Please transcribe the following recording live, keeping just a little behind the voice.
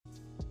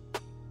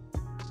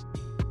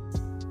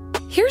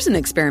Here's an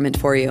experiment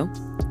for you.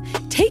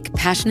 Take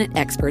passionate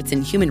experts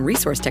in human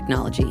resource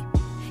technology.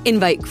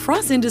 Invite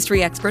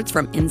cross-industry experts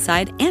from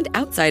inside and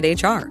outside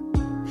HR.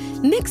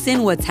 Mix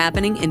in what's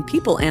happening in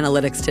people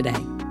analytics today.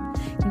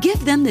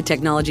 Give them the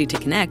technology to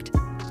connect.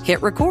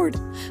 Hit record.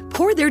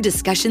 Pour their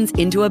discussions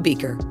into a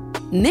beaker.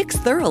 Mix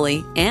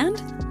thoroughly, and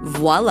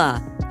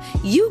voila!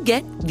 You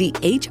get the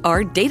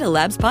HR Data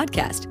Labs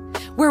podcast,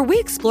 where we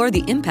explore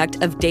the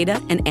impact of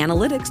data and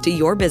analytics to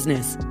your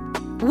business.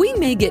 We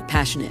may get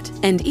passionate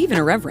and even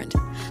irreverent,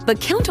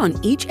 but count on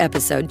each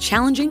episode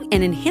challenging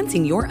and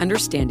enhancing your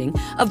understanding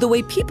of the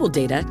way people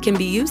data can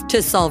be used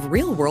to solve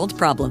real-world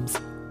problems.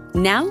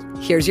 Now,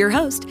 here's your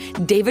host,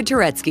 David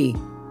Turetsky.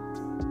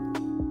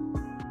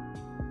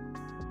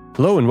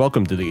 Hello and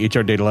welcome to the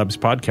HR Data Labs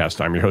podcast.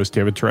 I'm your host,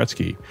 David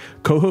Turetsky.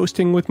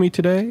 Co-hosting with me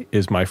today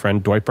is my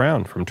friend Dwight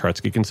Brown from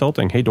Turetsky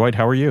Consulting. Hey, Dwight,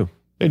 how are you?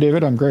 Hey,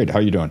 David, I'm great. How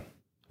are you doing?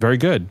 Very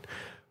good.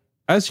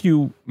 As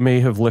you may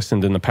have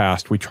listened in the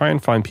past, we try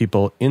and find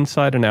people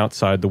inside and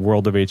outside the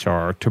world of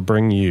HR to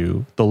bring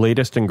you the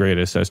latest and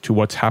greatest as to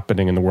what's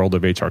happening in the world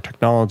of HR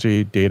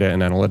technology, data,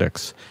 and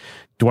analytics.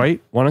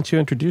 Dwight, why don't you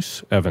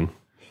introduce Evan?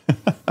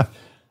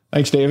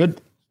 Thanks, David.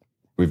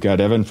 We've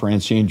got Evan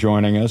Francine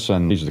joining us,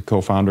 and he's the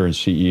co-founder and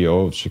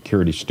CEO of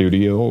Security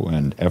Studio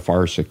and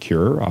FR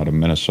Secure out of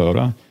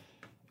Minnesota.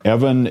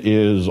 Evan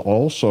is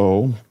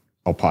also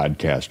a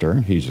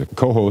podcaster. He's a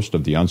co-host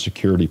of the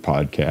Unsecurity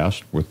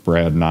podcast with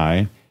Brad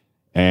Nye,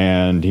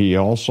 and he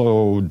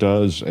also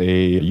does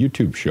a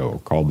YouTube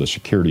show called The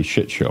Security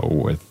Shit Show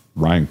with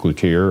Ryan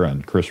Cloutier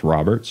and Chris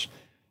Roberts.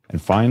 And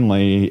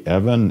finally,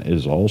 Evan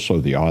is also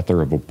the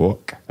author of a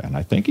book, and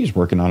I think he's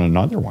working on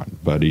another one,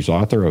 but he's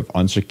author of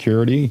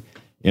Unsecurity,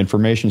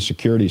 Information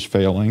Security is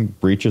Failing,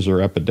 Breaches Are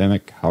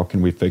Epidemic, How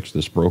Can We Fix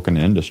This Broken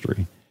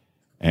Industry?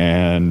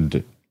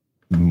 And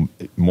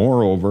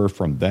moreover,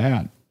 from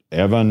that,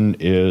 Evan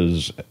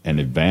is an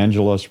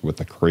evangelist with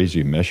a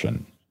crazy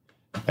mission.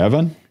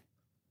 Evan?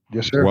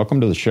 Yes, sir. Welcome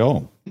to the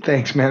show.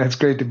 Thanks, man. It's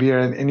great to be here.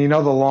 And you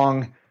know the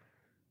long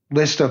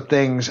list of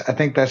things, I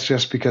think that's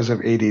just because of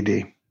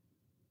ADD.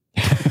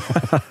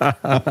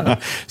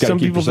 Some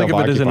people think of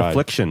it as an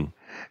affliction.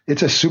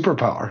 It's a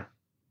superpower.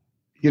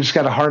 You just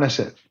got to harness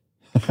it.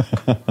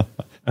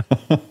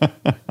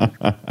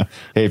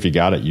 Hey, if you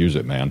got it, use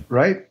it, man.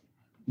 Right?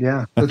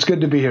 Yeah. It's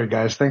good to be here,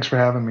 guys. Thanks for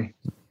having me.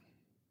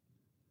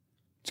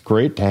 It's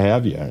great to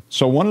have you.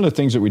 So one of the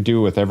things that we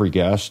do with every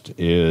guest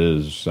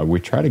is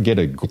we try to get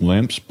a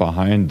glimpse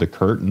behind the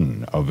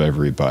curtain of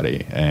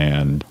everybody.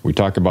 And we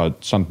talk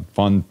about some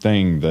fun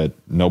thing that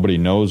nobody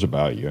knows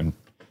about you. And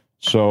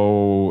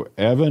so,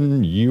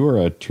 Evan, you are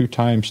a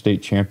two-time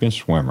state champion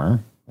swimmer.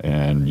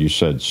 And you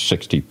said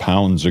 60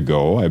 pounds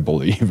ago, I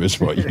believe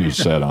is what you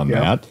said on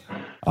that.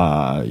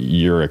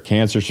 You're a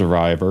cancer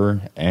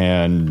survivor,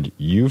 and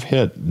you've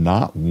hit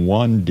not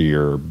one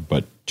deer,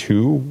 but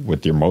two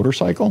with your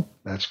motorcycle?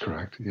 That's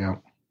correct, yeah.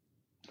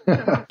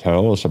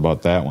 Tell us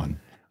about that one.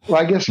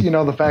 Well, I guess,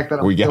 the fact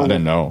that we got to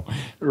know.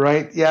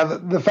 Right, yeah.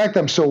 The fact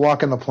that I'm still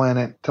walking the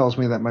planet tells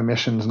me that my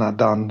mission's not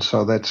done.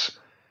 So that's,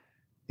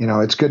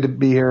 it's good to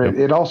be here. Yep.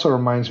 It also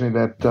reminds me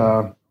that,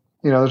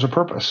 there's a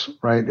purpose,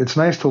 right? It's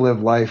nice to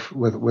live life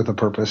with a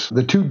purpose.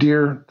 The two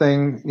deer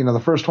thing, the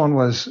first one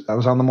was I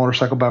was on the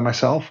motorcycle by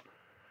myself.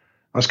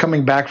 I was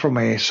coming back from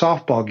a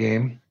softball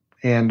game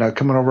and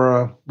coming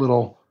over a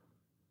little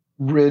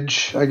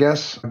ridge, I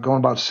guess, going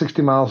about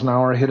 60 miles an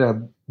hour. I hit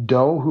a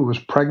doe who was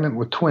pregnant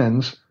with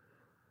twins,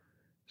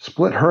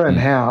 split her in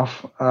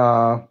half,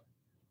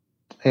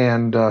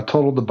 and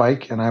totaled the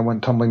bike, and I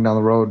went tumbling down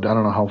the road. I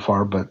don't know how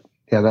far, but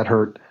yeah, that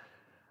hurt.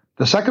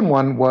 The second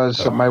one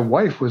was my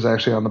wife was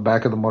actually on the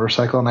back of the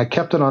motorcycle, and I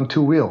kept it on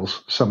two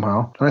wheels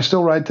somehow, and I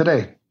still ride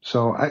today.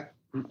 So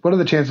what are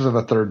the chances of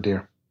a third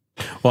deer?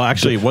 Well,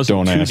 actually, it wasn't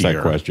Don't two ask deer.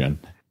 that question.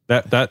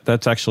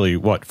 That's actually,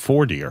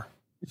 four deer?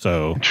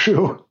 So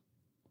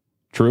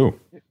True.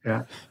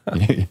 Yeah.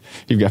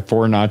 You've got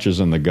four notches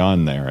in the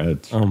gun there.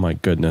 Oh, my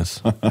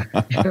goodness.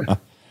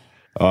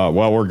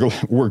 Well,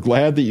 we're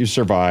glad that you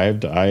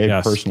survived.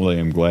 I personally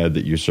am glad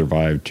that you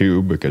survived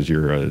too, because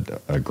you're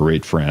a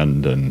great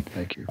friend, and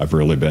thank you. I've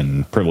really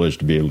been privileged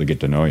to be able to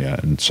get to know you,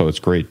 and so it's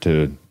great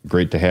to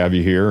have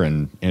you here,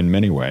 and in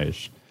many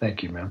ways.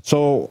 Thank you, man.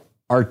 So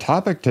our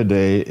topic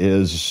today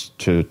is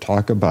to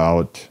talk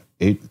about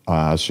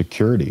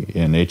security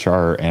in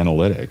HR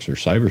analytics, or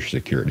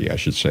cybersecurity, I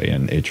should say,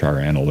 in HR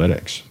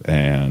analytics,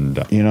 and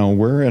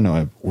we're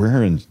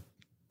in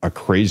a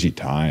crazy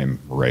time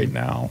right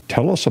now.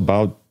 Tell us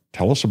about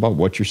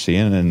what you're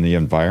seeing in the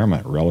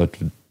environment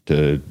relative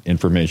to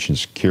information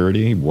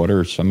security. What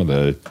are some of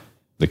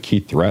the key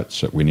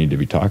threats that we need to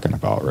be talking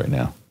about right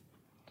now?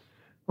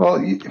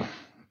 Well,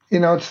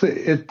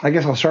 I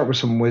guess I'll start with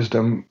some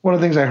wisdom. One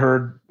of the things I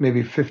heard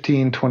maybe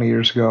 15, 20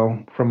 years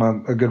ago from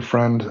a good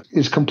friend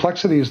is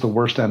complexity is the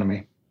worst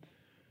enemy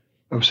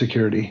of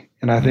security.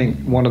 And I think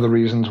one of the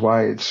reasons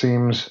why it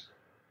seems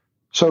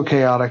so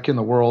chaotic in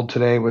the world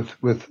today with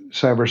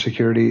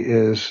cybersecurity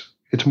is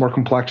it's more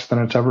complex than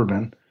it's ever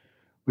been.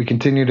 We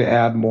continue to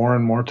add more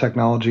and more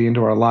technology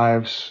into our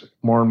lives,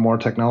 more and more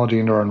technology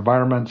into our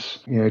environments.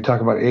 You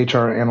talk about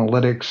HR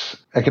analytics.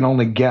 I can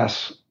only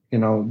guess, the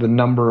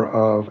number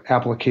of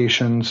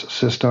applications,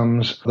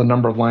 systems, the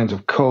number of lines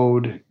of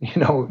code,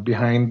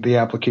 behind the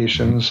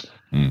applications.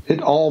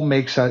 It all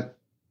makes it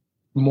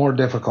more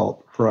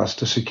difficult for us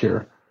to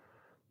secure.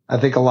 I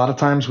think a lot of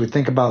times we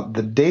think about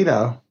the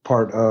data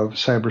part of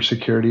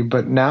cybersecurity,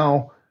 but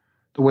now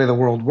the way the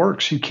world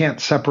works, you can't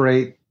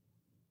separate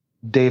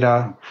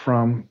data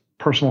from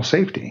personal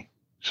safety.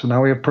 So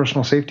now we have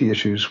personal safety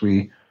issues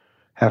we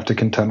have to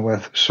contend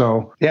with.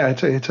 So yeah,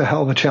 it's a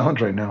hell of a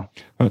challenge right now.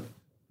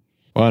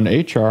 Well, in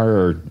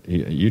HR,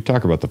 you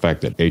talk about the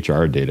fact that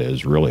HR data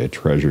is really a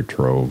treasure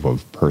trove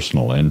of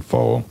personal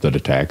info that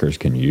attackers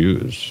can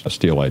use.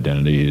 Steal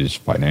identities,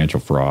 financial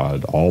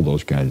fraud, all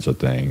those kinds of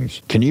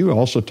things. Can you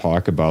also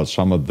talk about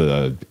some of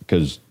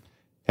because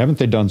haven't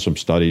they done some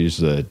studies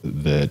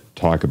that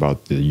talk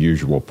about the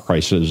usual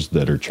prices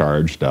that are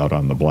charged out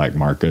on the black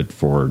market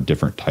for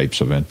different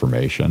types of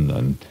information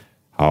and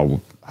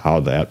how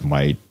that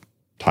might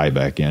tie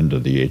back into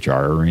the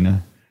HR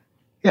arena?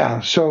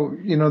 Yeah. So,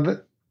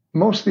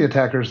 most of the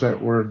attackers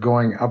that we're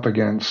going up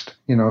against,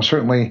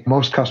 certainly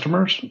most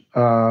customers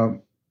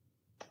are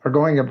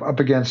going up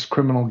against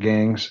criminal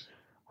gangs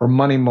or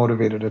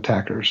money-motivated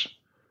attackers,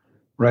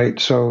 right?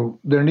 So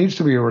there needs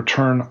to be a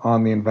return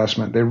on the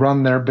investment. They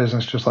run their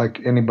business just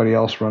like anybody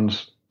else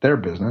runs their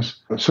business.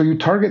 So you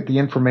target the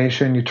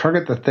information, you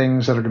target the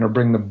things that are going to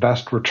bring the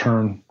best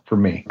return for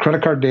me.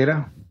 Credit card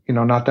data,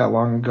 not that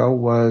long ago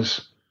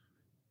was,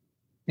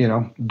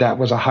 that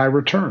was a high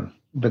return.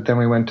 But then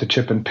we went to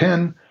chip and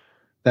PIN.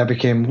 That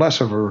became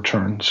less of a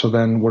return. So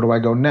then where do I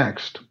go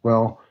next?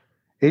 Well,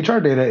 HR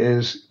data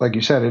is, like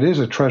you said, it is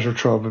a treasure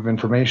trove of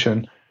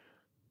information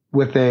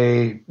with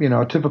a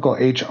typical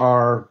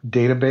HR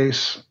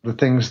database, the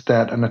things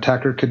that an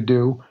attacker could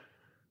do.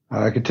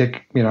 I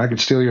could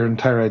steal your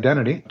entire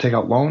identity, take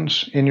out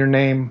loans in your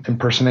name,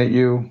 impersonate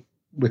you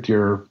with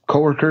your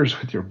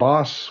coworkers, with your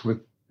boss, with,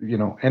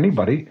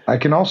 anybody. I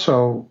can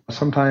also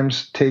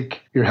sometimes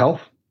take your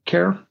health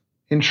care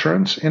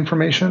insurance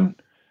information,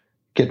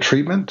 get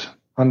treatment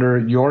under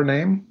your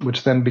name,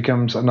 which then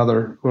becomes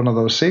another one of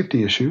those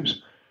safety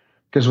issues.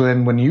 Because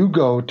then when you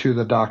go to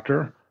the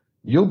doctor,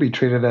 you'll be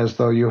treated as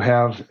though you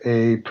have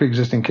a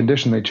pre-existing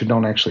condition that you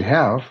don't actually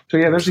have. So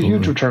yeah, there's Absolutely. A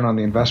huge return on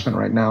the investment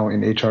right now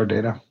in HR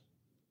data.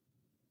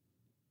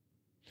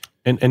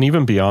 And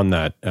even beyond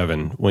that,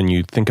 Evan, when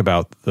you think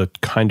about the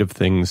kind of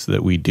things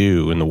that we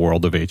do in the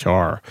world of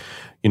HR,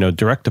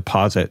 direct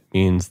deposit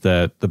means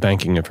that the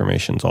banking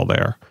information's all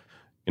there.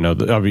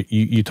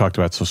 You talked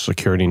about Social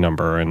Security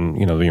number and,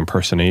 the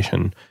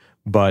impersonation,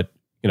 but,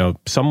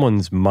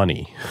 someone's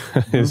money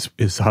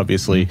is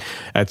obviously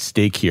at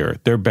stake here.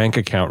 Their bank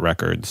account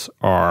records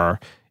are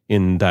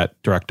in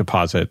that direct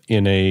deposit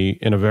in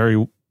a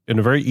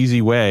very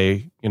easy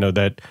way,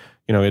 that,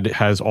 it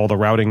has all the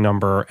routing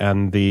number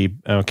and the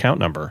account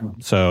number.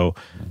 So,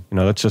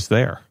 that's just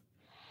there.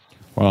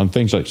 Well, and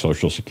things like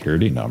Social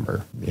Security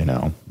number,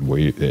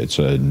 it's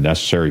a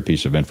necessary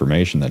piece of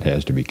information that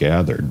has to be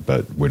gathered,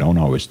 but we don't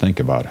always think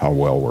about how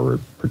well we're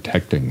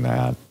protecting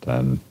that.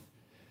 And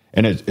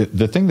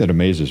the thing that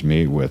amazes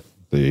me with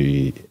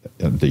the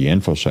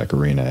InfoSec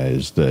arena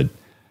is that,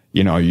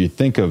 you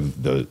think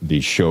of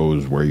these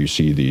shows where you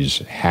see these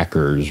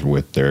hackers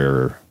with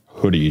their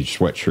hoodie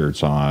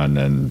sweatshirts on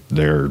and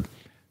they're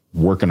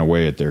working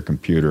away at their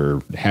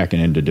computer, hacking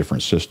into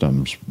different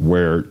systems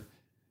where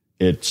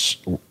it's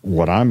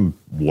what I'm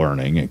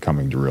learning and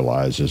coming to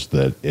realize is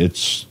that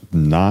it's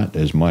not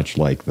as much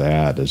like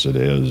that as it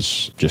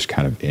is just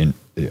kind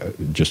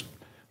of just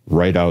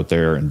right out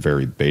there and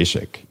very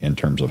basic in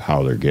terms of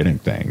how they're getting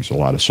things. A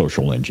lot of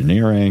social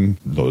engineering,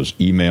 those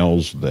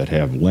emails that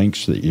have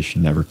links that you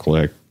should never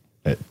click,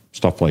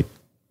 stuff like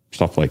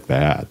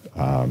that.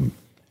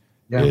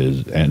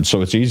 And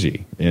so it's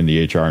easy in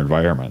the HR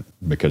environment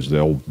because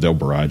they'll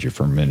barrage you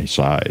from many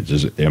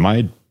sides. Am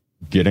I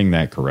getting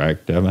that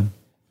correct, Evan?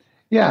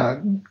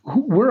 Yeah,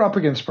 we're up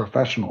against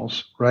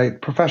professionals,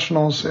 right?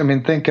 Professionals,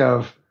 think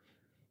of,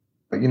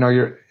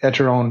 you're at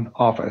your own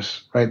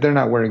office, right? They're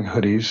not wearing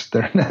hoodies.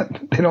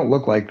 They don't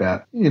look like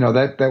that.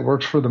 That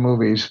works for the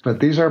movies, but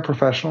these are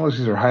professionals.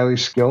 These are highly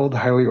skilled,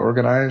 highly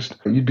organized.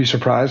 You'd be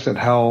surprised at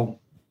how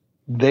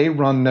they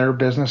run their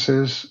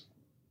businesses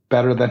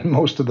better than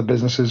most of the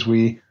businesses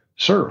we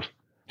serve.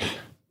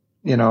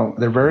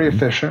 They're very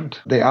efficient.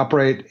 They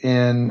operate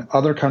in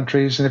other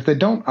countries. And if they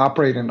don't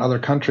operate in other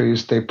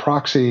countries, they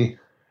proxy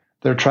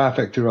their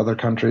traffic through other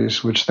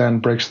countries, which then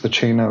breaks the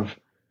chain of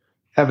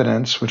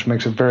evidence, which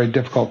makes it very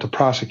difficult to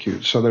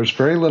prosecute. So there's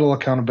very little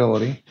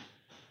accountability.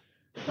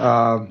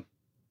 And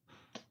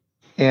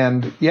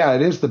yeah,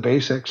 it is the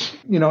basics.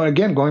 And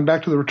again, going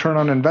back to the return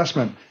on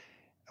investment,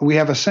 we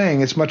have a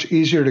saying, it's much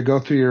easier to go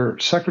through your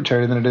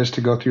secretary than it is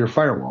to go through your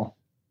firewall.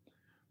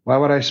 Why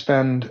would I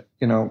spend,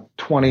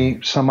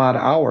 20 some odd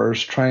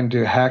hours trying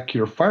to hack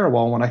your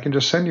firewall when I can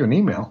just send you an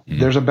email? Mm-hmm.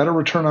 There's a better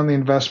return on the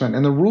investment.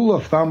 And the rule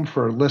of thumb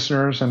for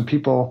listeners and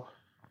people,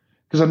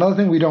 because another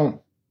thing we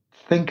don't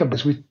think of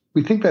this.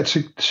 We think that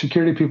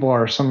security people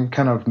are some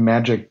kind of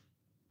magic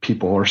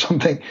people or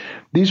something.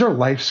 These are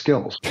life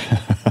skills,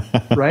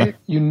 right?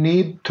 You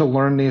need to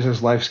learn these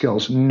as life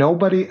skills.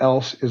 Nobody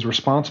else is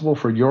responsible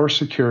for your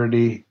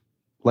security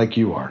like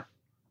you are.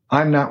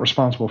 I'm not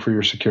responsible for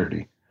your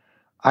security.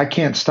 I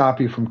can't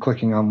stop you from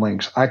clicking on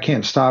links. I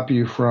can't stop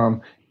you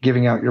from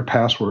giving out your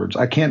passwords.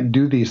 I can't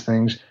do these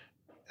things.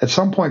 At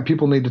some point,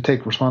 people need to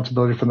take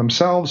responsibility for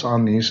themselves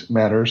on these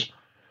matters.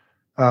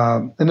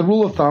 And the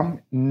rule of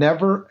thumb,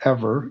 never,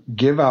 ever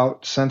give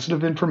out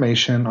sensitive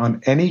information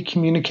on any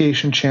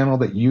communication channel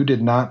that you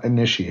did not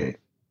initiate.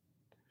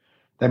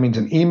 That means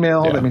an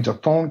email, that means a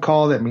phone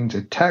call, that means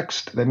a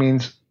text, that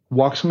means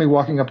somebody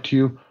walking up to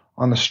you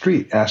on the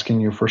street asking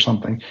you for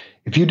something.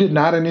 If you did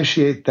not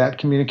initiate that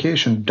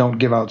communication, don't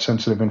give out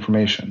sensitive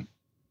information.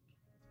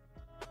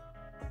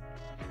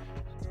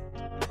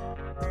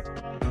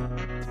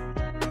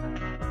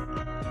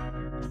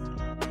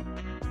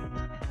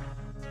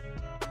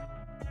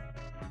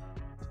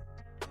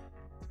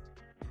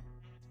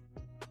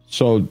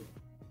 So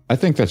I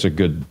think that's a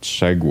good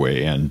segue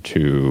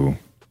into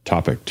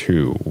topic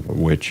 2,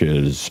 which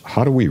is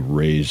how do we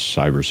raise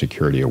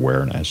cybersecurity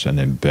awareness and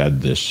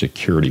embed this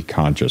security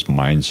conscious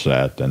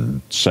mindset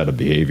and set of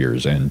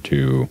behaviors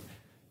into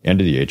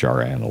the HR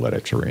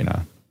analytics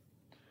arena?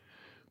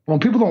 Well,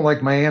 people don't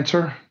like my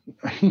answer.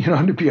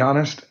 To be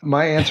honest,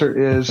 my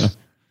answer is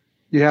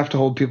you have to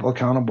hold people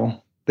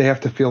accountable. They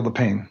have to feel the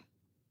pain.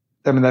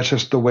 I mean, that's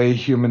just the way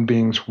human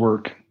beings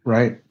work,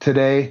 right?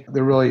 Today,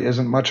 there really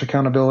isn't much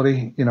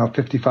accountability.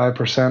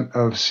 55%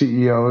 of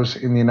CEOs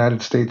in the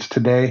United States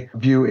today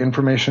view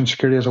information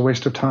security as a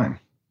waste of time.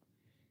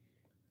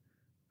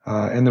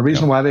 And the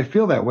reason why they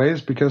feel that way is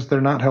because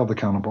they're not held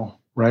accountable,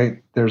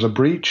 right? There's a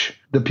breach.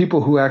 The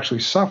people who actually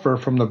suffer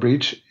from the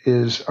breach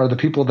are the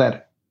people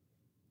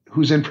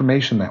whose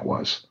information that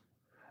was,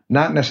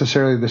 not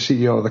necessarily the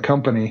CEO of the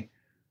company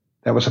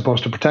that was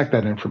supposed to protect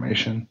that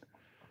information.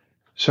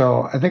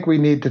 So I think we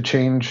need to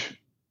change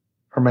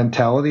our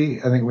mentality.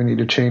 I think we need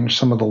to change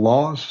some of the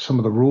laws, some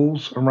of the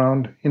rules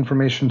around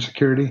information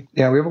security.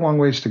 Yeah, we have a long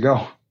ways to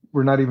go.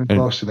 We're not even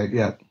close to that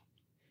yet.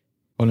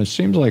 Well, it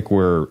seems like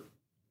we're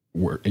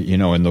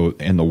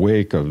in the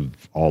wake of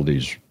all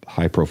these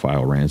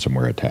high-profile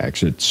ransomware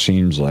attacks, it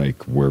seems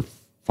like we're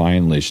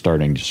finally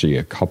starting to see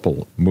a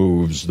couple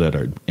moves that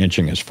are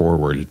inching us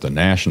forward at the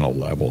national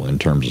level in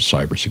terms of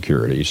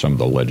cybersecurity, some of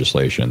the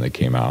legislation that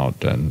came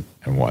out and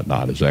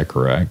whatnot. Is that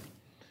correct?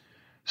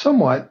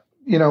 Somewhat.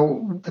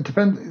 It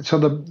depends. So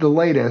the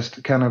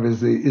latest kind of is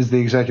the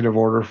executive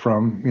order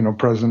from,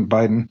 President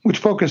Biden, which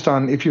focused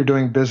on if you're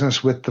doing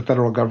business with the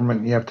federal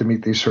government, you have to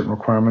meet these certain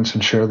requirements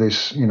and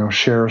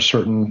share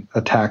certain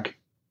attack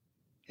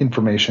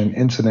information,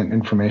 incident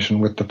information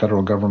with the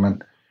federal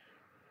government.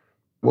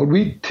 What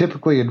we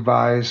typically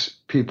advise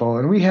people,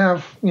 and we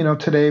have,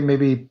 today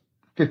maybe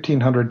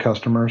 1,500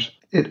 customers,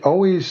 it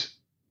always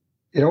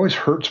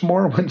hurts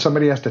more when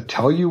somebody has to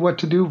tell you what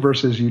to do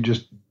versus you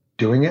just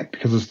doing it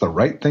because it's the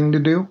right thing to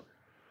do.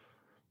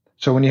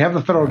 So when you have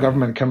the federal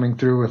government coming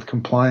through with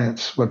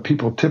compliance, what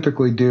people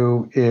typically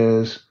do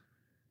is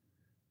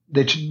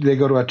they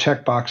go to a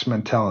checkbox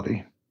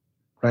mentality,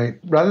 right?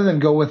 Rather than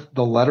go with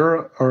the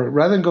letter, or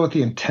rather than go with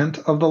the intent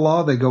of the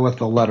law, they go with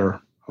the letter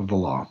of the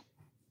law,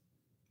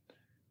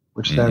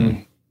 which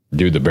then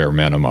do the bare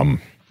minimum.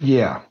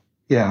 Yeah.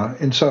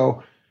 And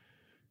so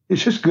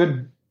it's just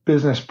good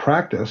business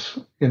practice,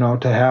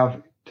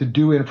 to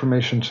do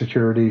information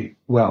security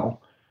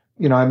well.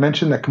 I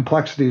mentioned that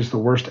complexity is the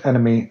worst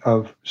enemy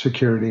of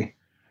security.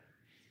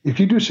 If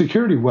you do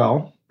security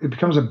well, it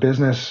becomes a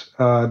business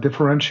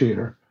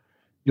differentiator.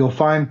 You'll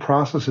find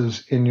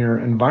processes in your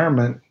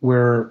environment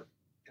where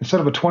instead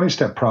of a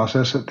 20-step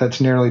process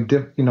that's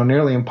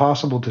nearly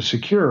impossible to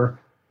secure,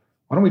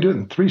 why don't we do it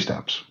in 3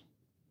 steps?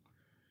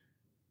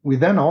 We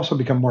then also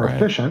become more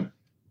efficient,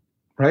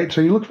 right? So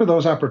you look for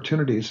those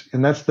opportunities,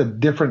 and that's the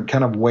different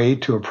kind of way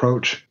to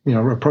approach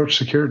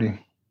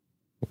security.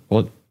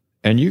 Well,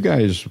 and you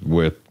guys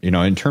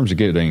in terms of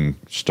getting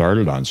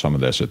started on some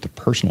of this at the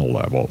personal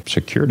level,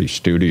 Security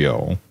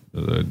Studio,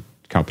 the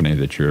company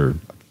that you're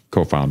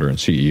co-founder and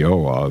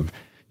CEO of,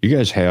 you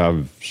guys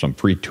have some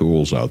free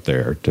tools out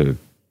there to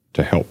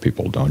help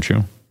people, don't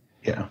you?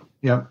 Yeah.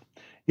 The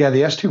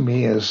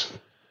S2Me is,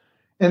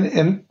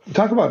 and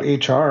talk about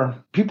HR,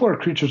 people are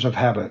creatures of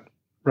habit,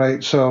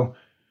 right? So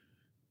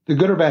the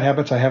good or bad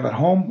habits I have at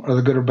home are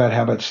the good or bad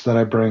habits that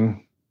I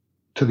bring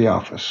to the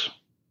office.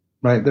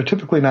 Right? They're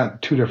typically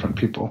not two different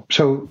people.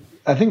 So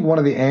I think one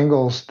of the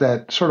angles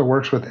that sort of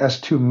works with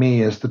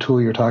S2Me is the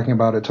tool you're talking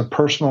about. It's a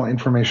personal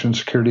information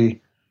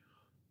security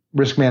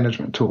risk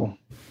management tool.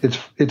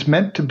 It's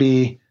meant to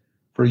be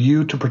for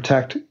you to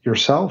protect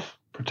yourself,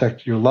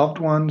 protect your loved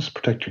ones,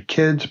 protect your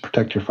kids,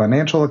 protect your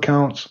financial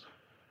accounts,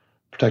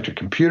 protect your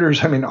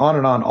computers. I mean, on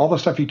and on. All the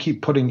stuff you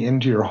keep putting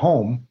into your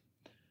home,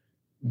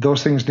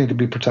 those things need to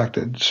be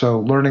protected.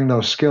 So learning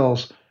those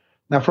skills.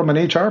 Now, from an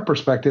HR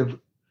perspective,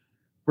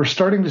 we're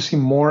starting to see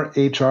more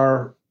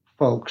HR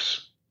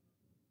folks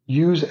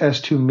use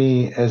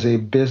S2Me as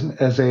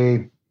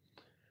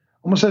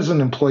almost as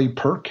an employee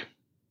perk,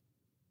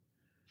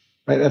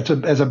 right?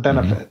 As a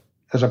benefit,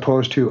 as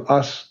opposed to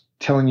us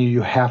telling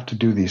you have to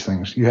do these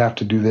things. You have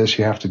to do this,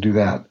 you have to do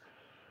that.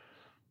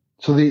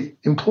 So the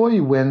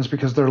employee wins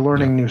because they're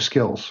learning new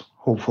skills,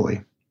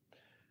 hopefully.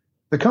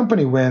 The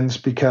company wins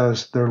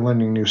because they're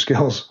learning new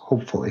skills,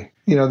 hopefully.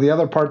 The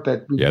other part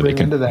that we bring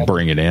into that.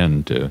 Bring it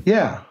in to.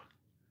 Yeah.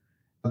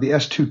 The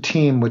S2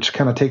 team, which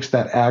kind of takes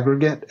that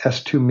aggregate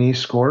S2Me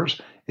scores,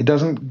 it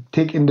doesn't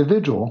take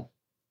individual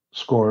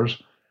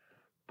scores,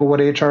 but what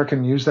HR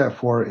can use that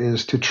for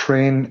is to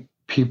train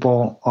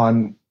people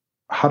on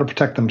how to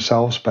protect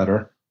themselves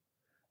better,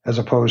 as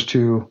opposed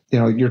to,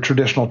 your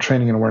traditional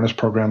training and awareness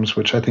programs,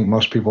 which I think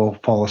most people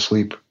fall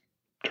asleep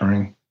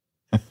during.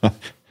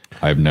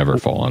 I've never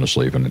fallen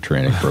asleep in a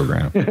training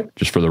program,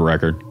 just for the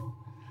record.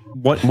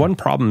 One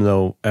problem,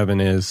 though,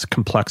 Evan, is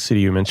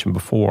complexity you mentioned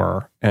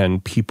before,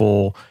 and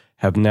people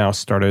have now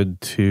started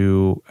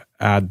to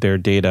add their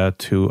data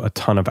to a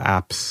ton of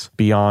apps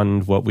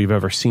beyond what we've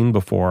ever seen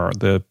before.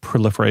 The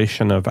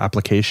proliferation of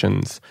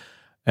applications,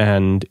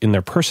 and in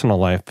their personal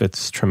life,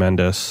 it's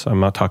tremendous.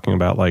 I'm not talking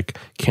about like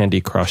Candy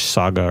Crush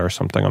Saga or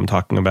something. I'm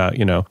talking about,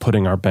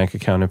 putting our bank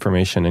account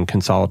information in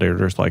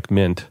consolidators like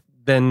Mint.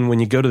 Then when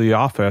you go to the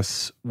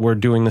office, we're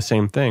doing the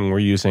same thing. We're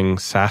using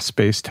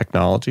SaaS-based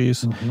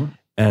technologies.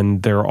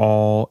 And they're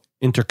all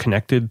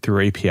interconnected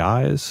through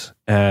APIs.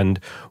 And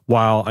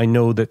while I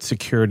know that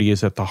security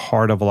is at the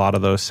heart of a lot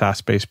of those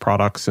SaaS-based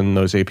products and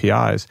those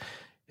APIs,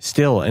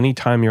 still,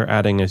 anytime you're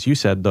adding, as you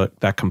said,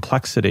 that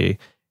complexity,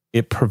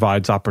 it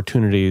provides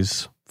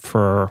opportunities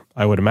for,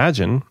 I would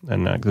imagine,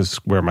 and this is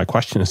where my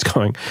question is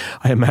going,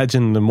 I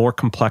imagine the more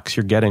complex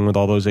you're getting with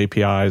all those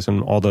APIs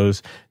and all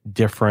those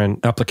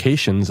different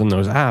applications and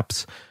those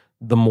apps,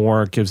 the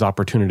more it gives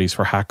opportunities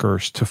for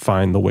hackers to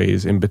find the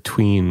ways in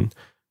between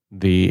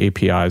the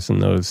APIs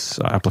and those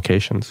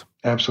applications.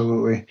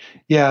 Absolutely.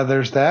 Yeah,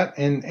 there's that.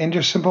 And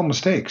just simple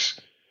mistakes,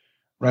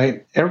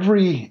 right?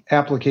 Every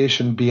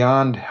application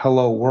beyond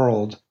Hello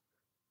World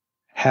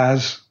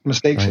has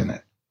mistakes in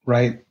it,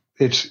 right?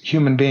 It's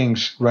human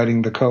beings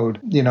writing the code.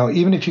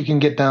 Even if you can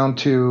get down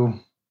to,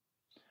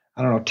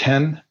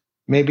 10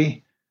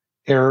 maybe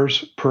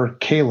errors per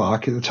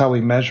KLOC, that's how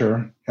we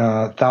measure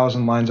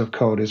 1,000 lines of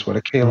code is what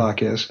a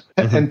KLOC is.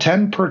 And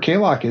 10 per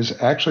KLOC is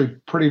actually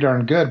pretty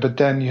darn good. But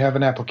then you have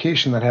an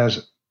application that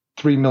has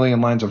 3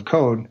 million lines of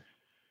code.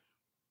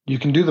 You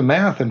can do the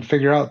math and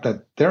figure out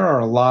that there are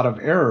a lot of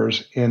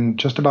errors in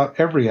just about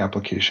every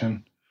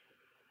application.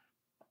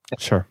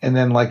 Sure. And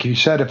then, like you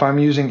said, if I'm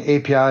using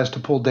APIs to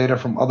pull data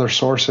from other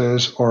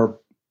sources or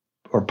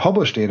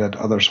publish data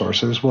to other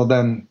sources, well,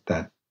 then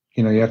that,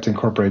 you have to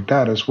incorporate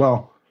that as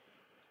well.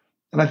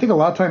 And I think a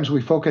lot of times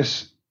we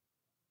focus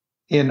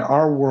in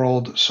our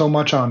world so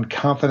much on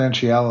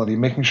confidentiality,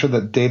 making sure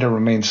that data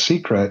remains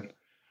secret.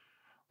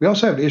 We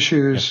also have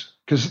issues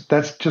because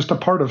that's just a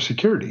part of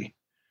security.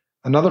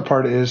 Another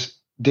part is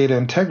data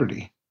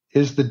integrity.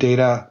 Is the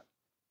data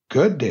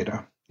good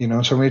data?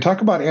 So when we talk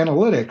about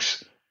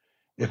analytics,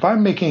 if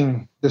I'm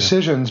making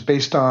decisions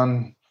based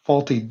on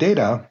faulty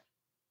data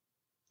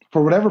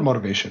for whatever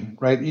motivation,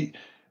 right?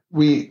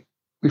 We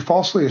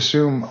falsely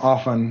assume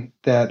often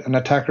that an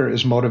attacker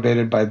is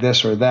motivated by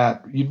this or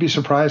that. You'd be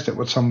surprised at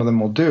what some of them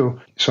will do.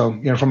 So,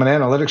 from an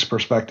analytics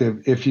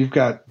perspective, if you've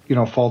got,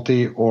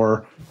 faulty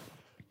or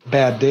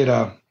bad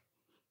data,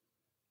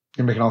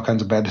 you're making all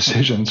kinds of bad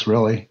decisions,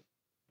 really.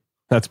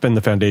 That's been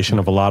the foundation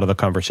of a lot of the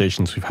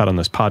conversations we've had on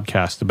this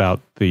podcast about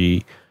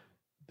the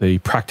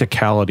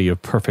practicality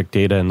of perfect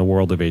data in the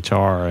world of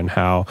HR and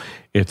how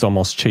it's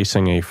almost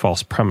chasing a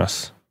false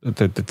premise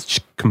that's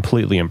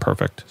completely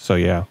imperfect. So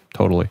yeah,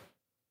 totally.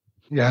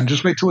 Yeah, and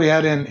just wait till we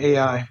add in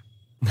AI.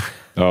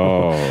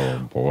 Oh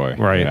boy.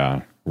 Right.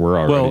 Yeah. We're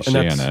already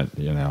seeing it,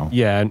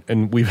 Yeah,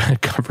 and we've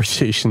had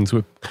conversations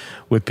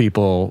with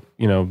people,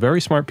 very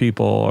smart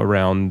people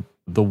around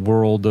the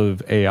world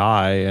of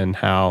AI and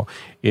how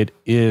it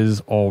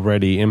is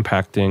already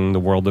impacting the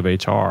world of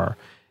HR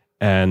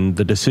and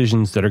the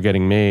decisions that are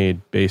getting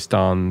made based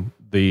on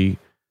the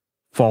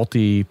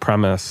faulty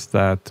premise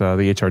that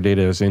the HR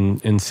data is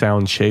in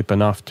sound shape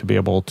enough to be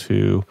able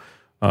to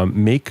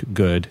make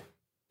good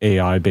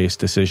AI-based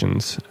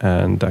decisions.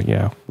 And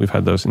we've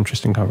had those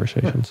interesting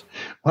conversations.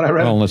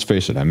 Well, let's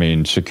face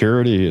it.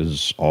 Security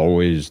is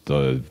always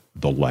the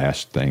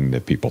last thing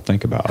that people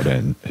think about.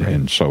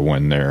 And so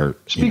when they're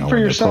speak for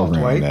yourself,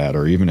 Dwight. That,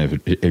 or even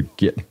if it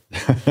get,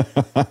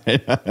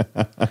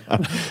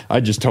 I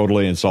just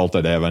totally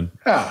insulted Evan.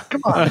 Yeah,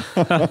 come on.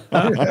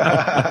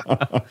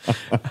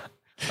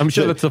 I'm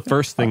sure that's the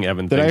first thing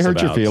Evan thinks about.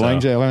 Did I hurt your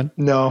feelings, Evan?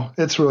 No,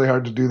 it's really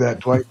hard to do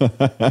that, Dwight.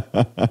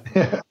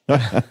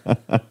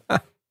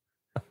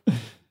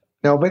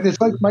 No, but it's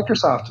like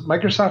Microsoft.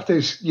 Microsoft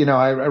is,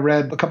 I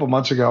read a couple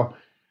months ago,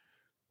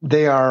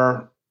 they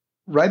are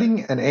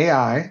writing an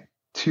AI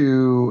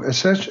to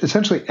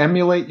essentially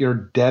emulate your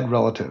dead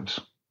relatives.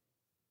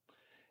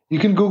 You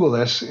can Google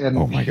this and,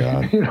 oh my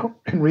God.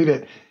 And read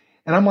it.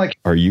 And I'm like,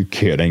 are you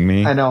kidding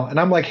me? I know. And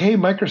I'm like, hey,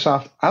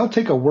 Microsoft, I'll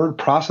take a word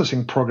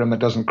processing program that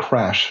doesn't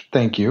crash.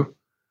 Thank you.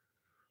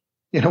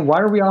 Why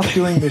are we off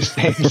doing these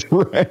things?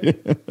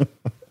 Right.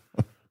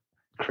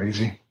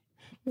 Crazy.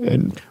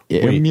 And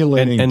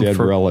emulating dead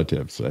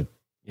relatives.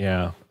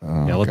 Yeah.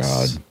 Oh, yeah.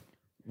 God.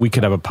 We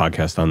could have a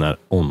podcast on that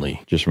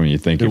only. Just when you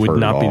think it you've would heard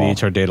not be all.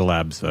 the HR Data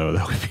Labs, though.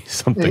 That would be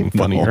something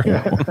funnier.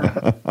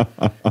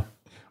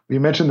 You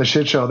mentioned the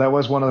shit show. That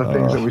was one of the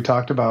things that we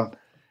talked about.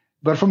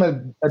 But from a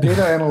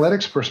data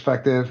analytics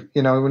perspective,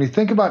 when you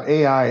think about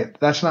AI,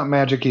 that's not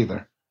magic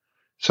either.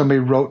 Somebody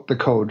wrote the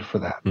code for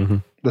that. Mm-hmm.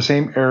 The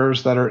same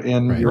errors that are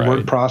in your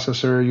word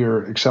processor,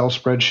 your Excel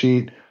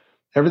spreadsheet,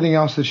 everything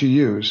else that you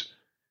use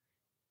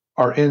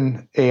are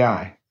in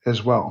AI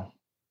as well,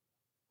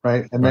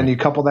 right? And then you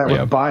couple that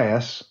with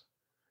bias.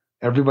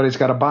 Everybody's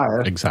got a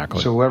bias.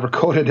 Exactly. So whoever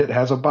coded it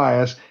has a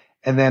bias.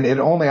 And then it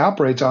only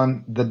operates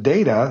on the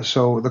data.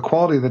 So the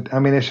quality of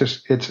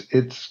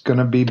it's going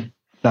to be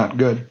not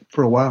good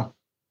for a while.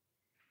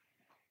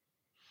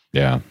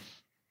 Yeah.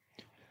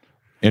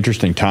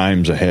 Interesting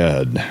times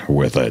ahead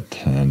with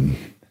it. And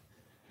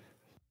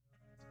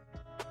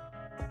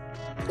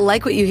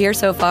Like what you hear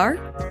so far?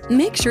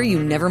 Make sure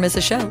you never miss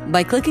a show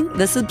by clicking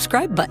the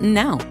subscribe button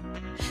now.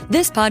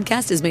 This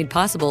podcast is made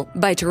possible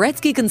by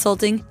Turetsky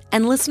Consulting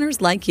and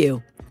listeners like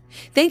you.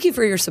 Thank you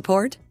for your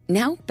support.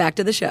 Now back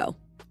to the show.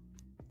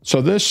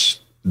 So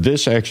this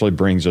actually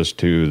brings us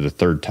to the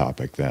third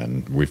topic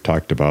then. We've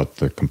talked about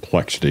the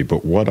complexity,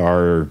 but what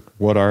are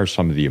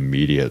some of the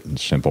immediate and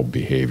simple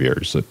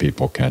behaviors that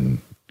people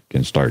can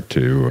start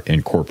to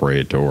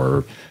incorporate,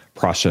 or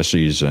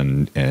processes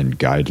and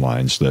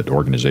guidelines that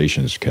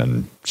organizations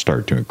can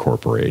start to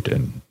incorporate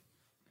in?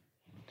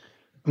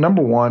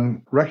 Number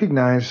one,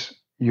 recognize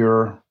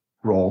your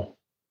role.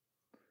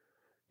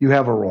 You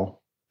have a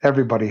role.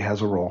 Everybody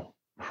has a role,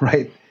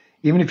 right?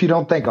 Even if you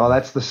don't think,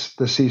 that's the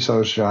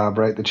CISO's job,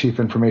 right? The Chief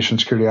Information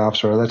Security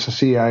Officer, or that's the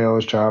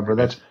CIO's job,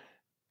 or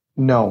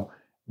no,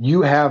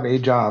 you have a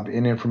job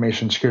in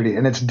information security,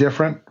 and it's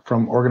different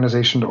from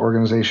organization to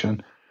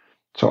organization.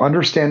 So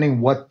understanding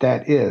what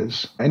that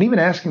is, and even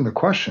asking the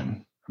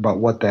question about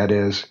what that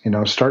is,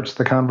 starts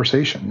the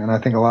conversation. And I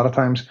think a lot of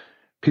times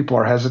people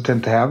are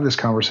hesitant to have this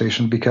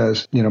conversation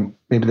because,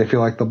 maybe they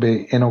feel like they'll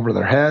be in over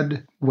their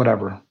head,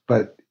 whatever.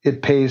 But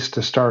it pays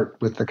to start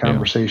with the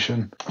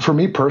conversation. Yeah. For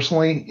me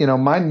personally,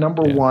 my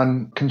number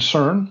one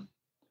concern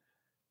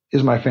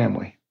is my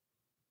family.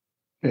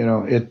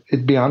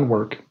 It beyond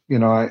work.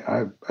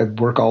 I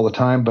work all the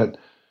time,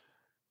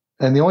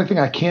 and the only thing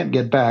I can't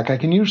get back, I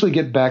can usually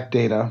get back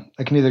data.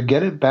 I can either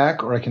get it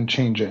back or I can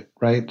change it,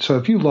 right? So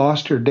if you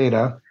lost your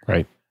data,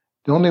 right,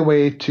 the only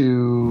way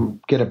to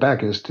get it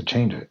back is to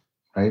change it,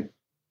 right?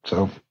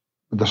 So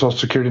the Social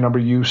Security number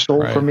you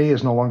stole from me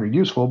is no longer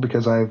useful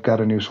because I've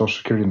got a new Social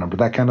Security number,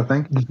 that kind of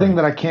thing. The thing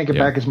that I can't get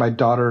back is my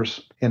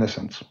daughter's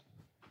innocence.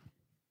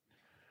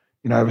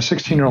 I have a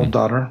 16-year-old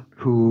daughter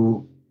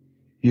who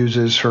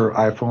uses her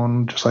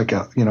iPhone just like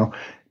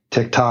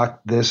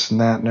TikTok, this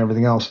and that and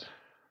everything else.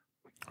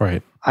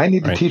 Right. I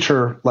need to teach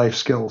her life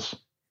skills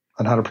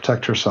on how to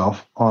protect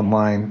herself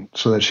online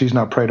so that she's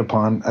not preyed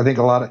upon. I think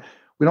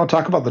we don't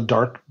talk about the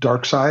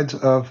dark sides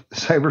of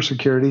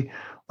cybersecurity,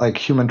 like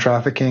human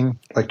trafficking,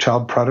 like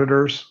child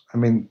predators. I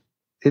mean,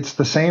 it's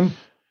the same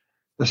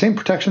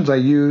protections I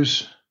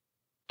use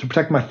to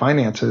protect my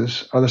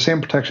finances are the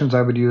same protections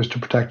I would use to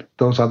protect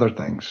those other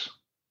things,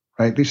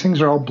 right? These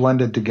things are all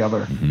blended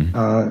together. Mm-hmm.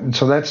 And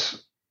so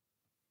that's,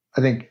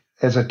 I think,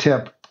 as a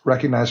tip,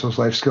 recognize those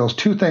life skills.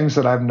 Two things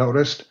that I've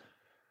noticed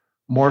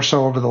more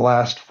so over the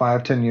last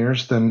 5-10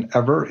 years than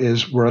ever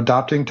is we're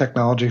adopting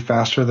technology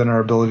faster than our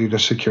ability to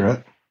secure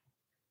it.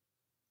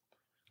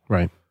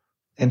 Right.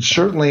 And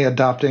certainly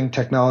adopting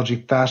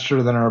technology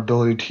faster than our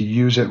ability to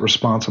use it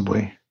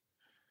responsibly.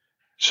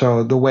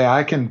 So the way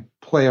I can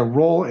play a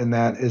role in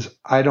that is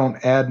I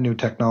don't add new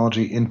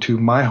technology into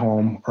my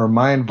home or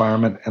my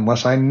environment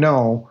unless I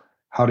know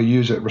how to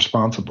use it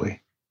responsibly.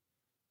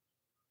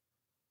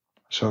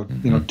 So,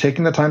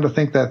 taking the time to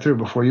think that through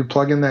before you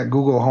plug in that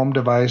Google Home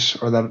device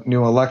or that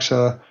new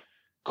Alexa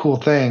cool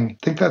thing,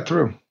 think that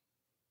through.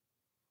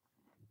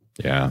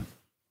 Yeah.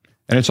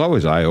 And it's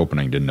always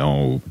eye-opening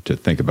to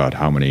think about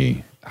how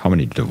many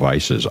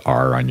devices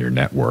are on your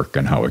network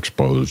and how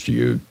exposed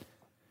you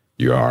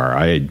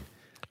are.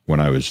 When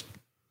I was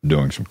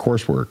doing some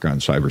coursework on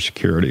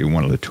cybersecurity,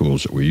 one of the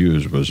tools that we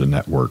used was a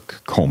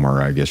network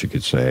comber, I guess you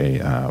could say,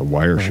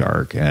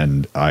 Wireshark.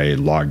 And I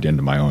logged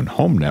into my own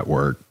home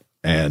network,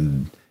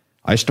 and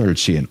I started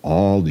seeing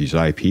all these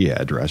IP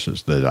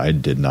addresses that I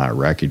did not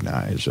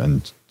recognize.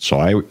 And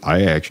so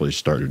I actually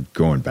started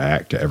going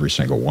back to every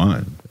single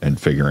one and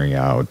figuring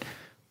out,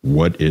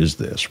 what is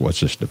this? What's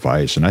this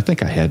device? And I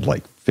think I had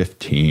like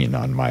 15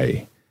 on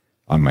my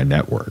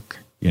network.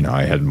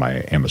 I had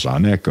my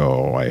Amazon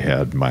Echo, I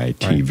had my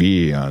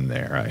TV on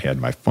there, I had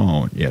my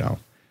phone,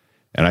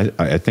 And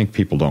I think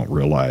people don't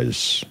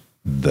realize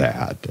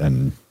that.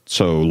 And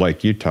so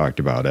like you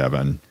talked about,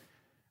 Evan,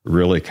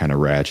 really kind of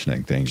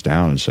ratcheting things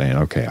down and saying,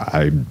 okay,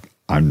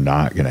 I'm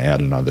not going to add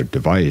another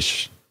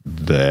device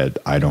that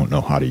I don't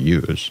know how to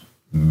use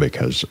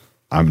because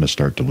I'm going to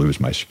start to lose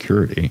my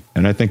security.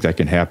 And I think that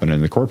can happen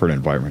in the corporate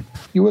environment.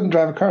 You wouldn't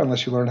drive a car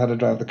unless you learned how to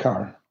drive the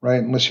car,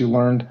 right? Unless you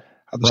learned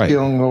how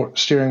the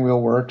steering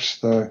wheel works,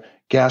 the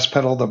gas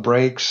pedal, the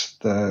brakes,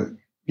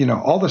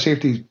 all the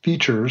safety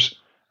features,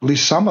 at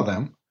least some of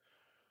them.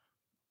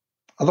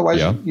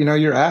 Otherwise,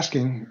 you're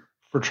asking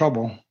for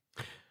trouble.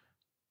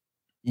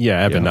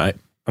 Yeah, Evan, I'm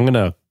going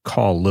to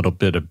call a little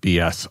bit of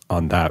BS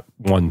on that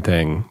one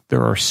thing.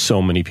 There are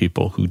so many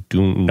people who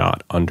do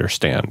not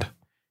understand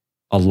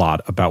a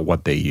lot about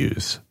what they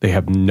use. They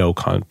have no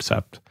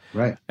concept.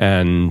 Right.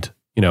 And,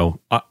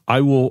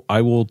 I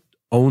will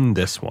own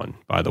this one,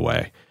 by the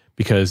way,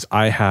 because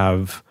I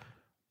have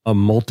a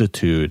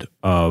multitude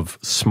of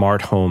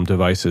smart home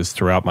devices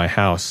throughout my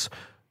house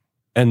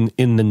and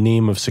in the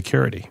name of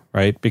security,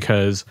 right?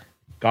 Because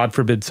God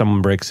forbid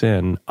someone breaks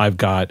in, I've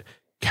got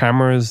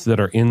cameras that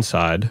are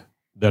inside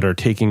that are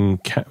taking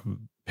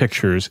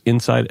pictures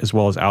inside as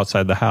well as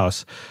outside the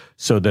house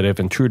so that if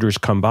intruders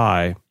come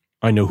by,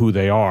 I know who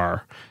they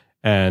are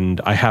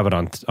and I have it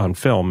on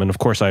film. And of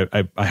course, I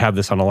have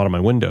this on a lot of my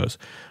windows.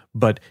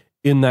 But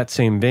in that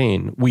same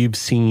vein, we've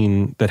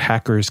seen that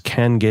hackers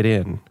can get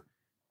in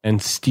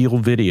and steal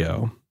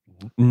video,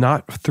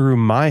 not through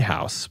my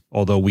house,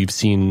 although we've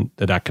seen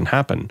that can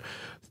happen,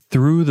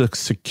 through the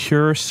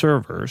secure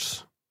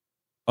servers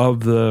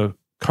of the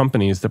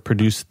companies that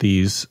produce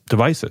these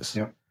devices.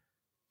 Yep.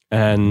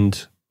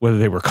 And whether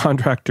they were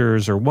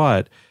contractors or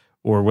what,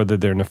 or whether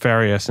they're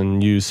nefarious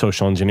and use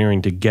social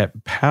engineering to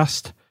get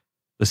past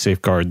the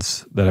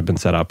safeguards that have been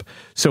set up.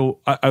 So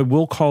I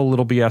will call a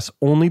little BS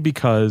only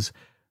because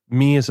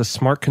me as a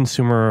smart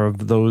consumer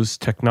of those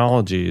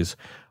technologies,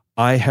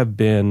 I have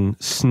been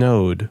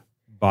snowed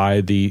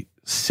by the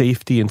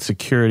safety and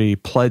security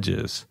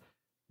pledges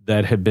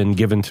that have been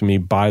given to me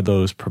by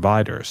those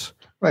providers.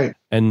 Right.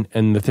 And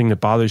the thing that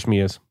bothers me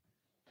is,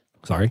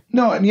 sorry?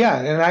 No,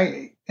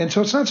 and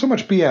so it's not so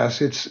much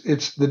BS.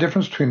 It's the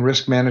difference between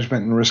risk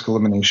management and risk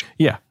elimination.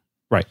 Yeah,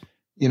 right.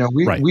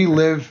 We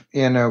live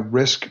in a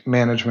risk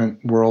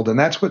management world, and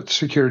that's what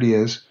security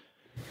is.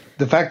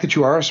 The fact that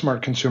you are a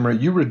smart consumer,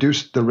 you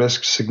reduce the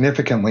risk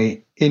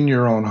significantly in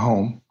your own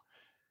home.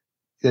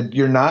 That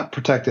you're not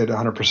protected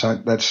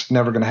 100%. That's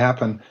never going to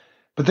happen.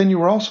 But then you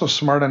were also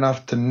smart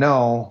enough to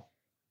know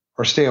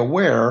or stay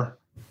aware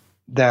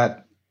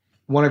that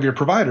one of your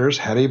providers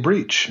had a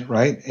breach,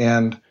 right?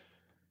 And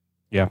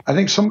I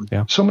think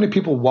so many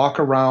people walk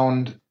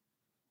around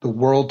the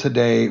world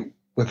today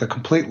with a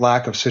complete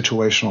lack of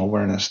situational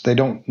awareness. They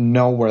don't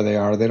know where they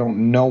are. They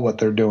don't know what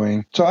they're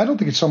doing. So I don't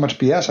think it's so much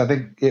BS. I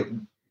think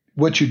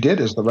what you did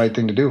is the right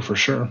thing to do for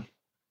sure.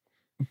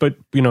 But,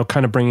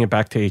 kind of bringing it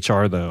back to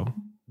HR though,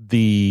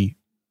 the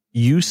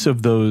use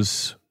of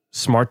those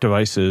smart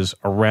devices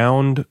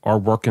around our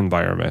work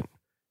environment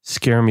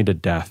scare me to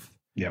death.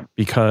 Yeah.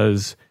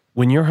 Because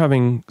when you're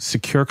having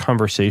secure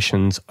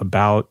conversations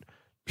about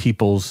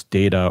people's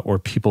data or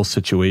people's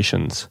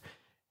situations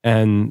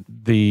and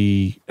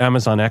the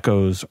Amazon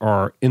Echoes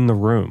are in the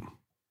room,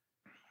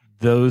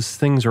 those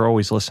things are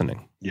always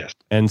listening. Yes.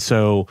 And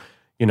so,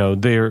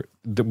 whether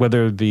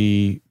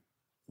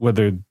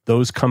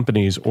those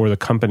companies or the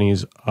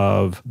companies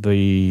of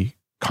the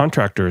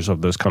contractors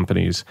of those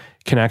companies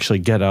can actually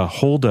get a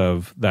hold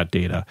of that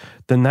data,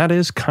 then that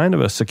is kind of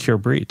a secure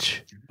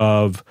breach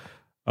of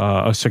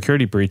a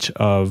security breach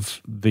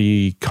of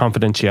the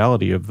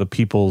confidentiality of the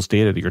people's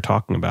data that you're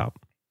talking about.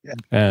 Yeah.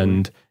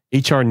 And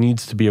HR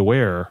needs to be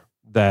aware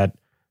that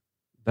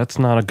that's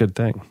not a good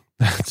thing.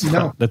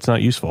 That's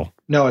not useful.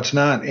 No, it's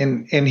not.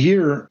 And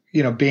here,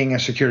 being a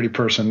security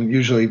person,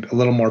 usually a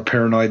little more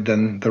paranoid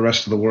than the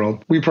rest of the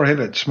world, we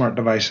prohibit smart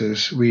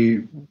devices.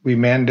 We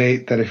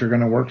mandate that if you're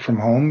going to work from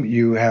home,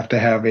 you have to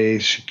have a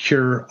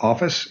secure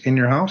office in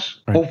your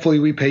house. Right. Hopefully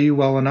we pay you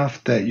well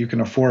enough that you can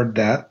afford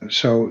that.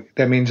 So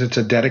that means it's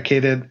a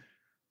dedicated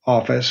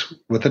office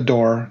with a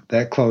door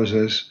that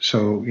closes.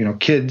 So,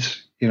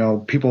 kids,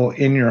 people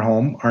in your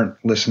home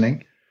aren't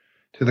listening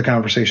to the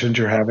conversations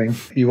you're having.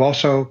 You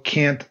also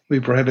we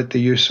prohibit the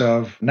use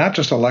of not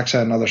just Alexa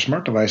and other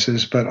smart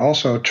devices, but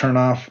also turn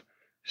off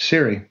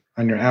Siri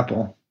on your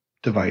Apple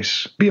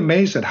device. Be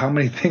amazed at how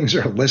many things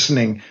are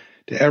listening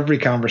to every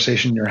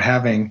conversation you're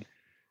having.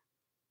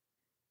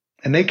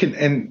 And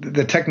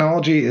the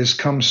technology has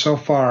come so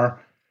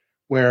far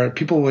where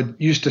people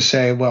used to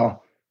say,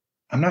 well,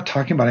 I'm not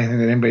talking about anything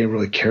that anybody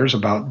really cares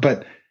about,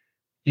 but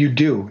you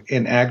do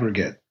in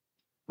aggregate,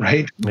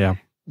 right? Yeah.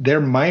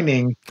 They're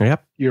mining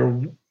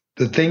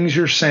the things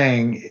you're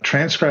saying,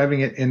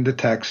 transcribing it into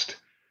text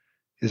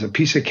is a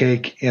piece of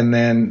cake, and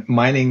then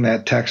mining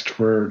that text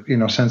for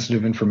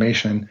sensitive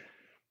information.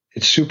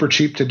 It's super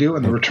cheap to do,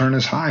 and the return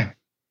is high.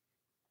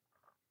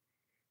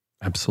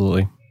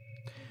 Absolutely.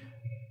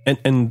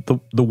 And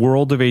the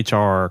world of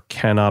HR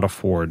cannot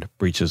afford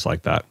breaches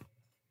like that,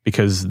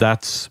 because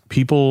that's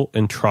people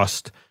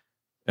entrust,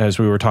 as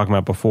we were talking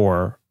about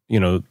before,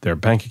 their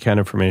bank account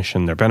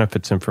information, their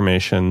benefits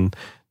information,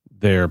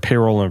 their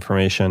payroll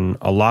information,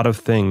 a lot of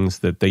things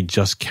that they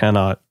just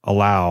cannot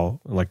allow,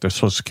 like their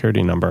social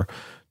security number,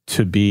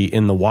 to be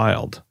in the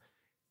wild.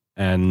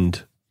 And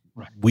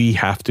we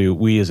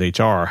as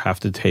HR have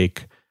to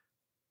take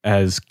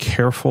as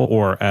careful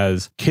or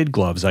as kid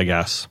gloves, I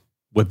guess,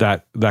 with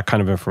that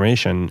kind of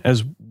information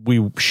as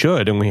we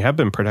should, and we have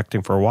been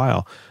protecting for a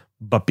while.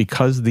 But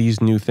because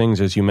these new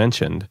things, as you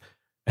mentioned,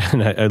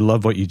 and I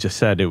love what you just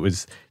said, it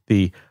was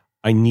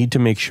I need to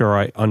make sure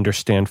I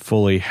understand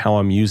fully how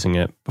I'm using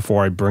it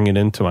before I bring it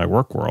into my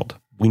work world.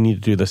 We need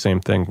to do the same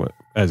thing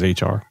as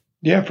HR.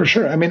 Yeah, for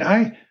sure. I mean,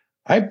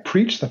 I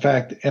preach the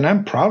fact, and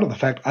I'm proud of the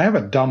fact, I have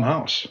a dumb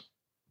house.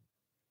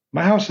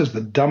 My house is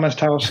the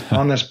dumbest house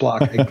on this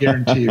block, I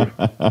guarantee you.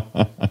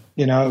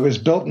 You know, it was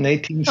built in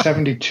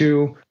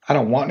 1872. I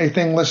don't want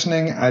anything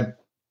listening.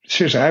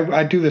 Seriously,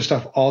 I do this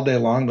stuff all day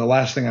long. The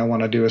last thing I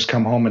want to do is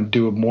come home and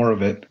do more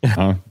of it.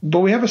 But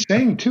we have a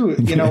saying too,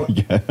 you know,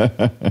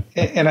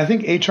 and I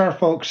think HR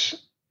folks,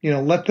 you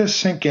know, let this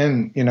sink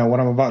in, you know, what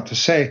I'm about to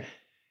say.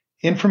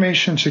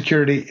 Information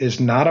security is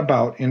not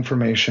about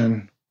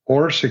information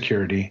or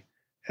security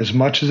as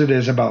much as it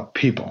is about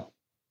people.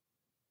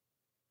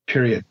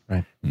 Period.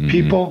 Right. Mm-hmm.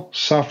 People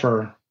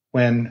suffer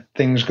when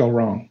things go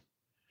wrong.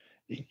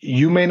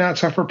 You may not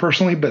suffer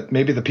personally, but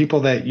maybe the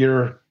people that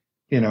you're,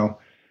 you know,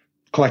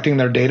 collecting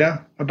their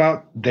data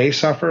about, they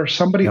suffer.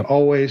 Somebody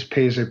always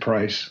pays a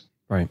price.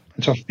 Right.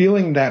 And so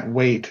feeling that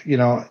weight, you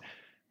know,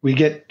 we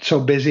get so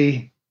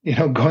busy, you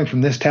know, going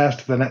from this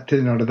task to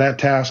to that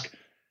task.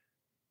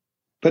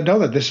 But know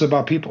that this is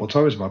about people. It's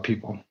always about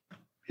people.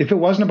 If it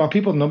wasn't about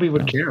people, nobody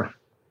would care.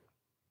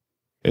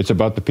 It's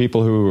about the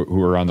people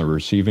who are on the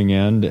receiving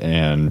end,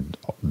 and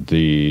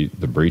the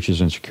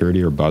breaches in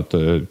security are about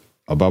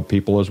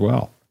people as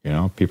well. You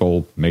know,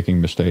 people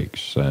making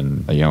mistakes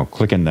and, you know,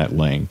 clicking that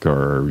link,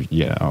 or,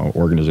 you know,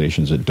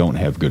 organizations that don't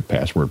have good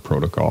password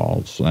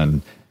protocols,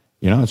 and,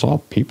 you know, it's all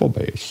people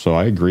based. So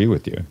I agree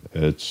with you.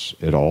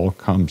 It all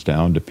comes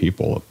down to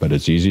people, but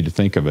it's easy to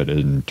think of it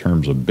in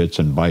terms of bits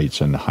and bytes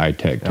and high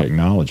tech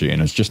technology,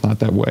 and it's just not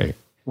that way.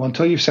 Well,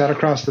 until you've sat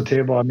across the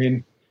table, I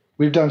mean,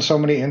 we've done so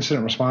many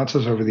incident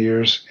responses over the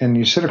years, and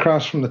you sit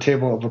across from the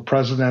table of a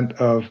president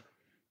of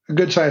a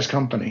good sized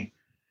company,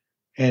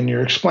 and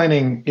you're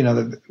explaining, you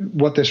know,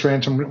 what this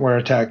ransomware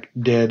attack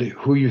did,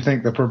 who you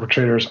think the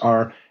perpetrators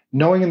are,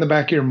 knowing in the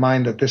back of your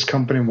mind that this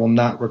company will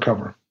not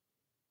recover.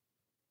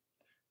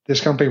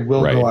 This company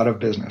will go out of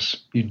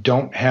business. You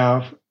don't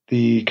have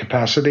the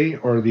capacity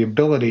or the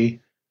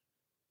ability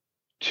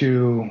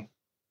to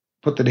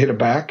put the data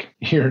back.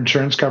 Your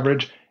insurance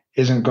coverage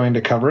isn't going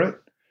to cover it.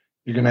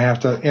 You're going to have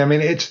to, I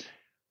mean,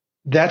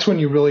 that's when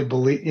you really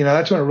believe, you know,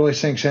 that's when it really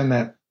sinks in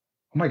that,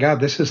 oh my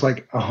God, this is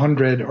like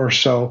 100 or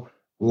so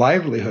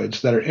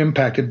livelihoods that are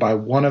impacted by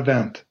one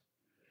event.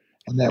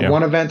 And that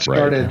one event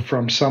started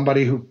from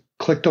somebody who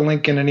clicked a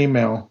link in an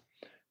email,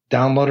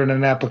 downloaded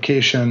an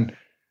application,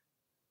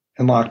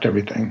 and locked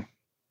everything.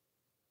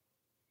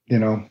 You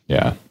know?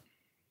 Yeah,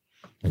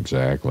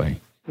 exactly.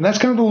 And that's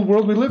kind of the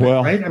world we live in,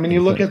 right? I mean,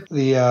 you look at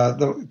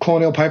the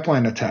Colonial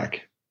Pipeline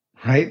attack,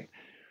 right?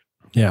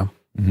 Yeah.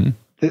 Mm-hmm.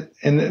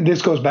 And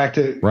this goes back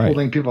to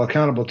holding people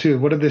accountable too.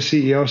 What did the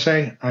CEO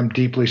say? I'm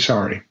deeply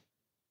sorry.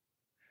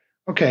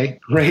 Okay,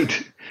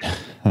 great.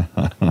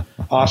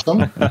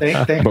 Awesome.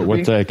 Thanks. But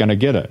what's that going to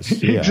get us?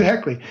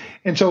 Exactly.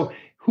 And so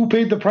who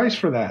paid the price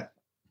for that?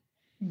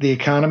 The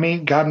economy.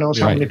 God knows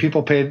how many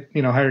people paid,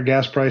 you know, higher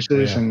gas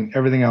prices and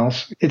everything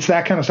else. It's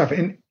that kind of stuff.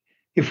 And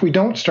if we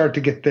don't start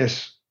to get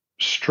this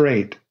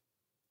straight,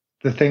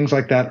 the things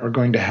like that are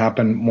going to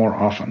happen more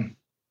often.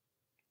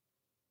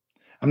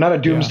 I'm not a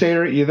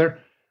doomsdayer either. I'm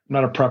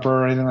not a prepper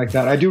or anything like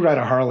that. I do ride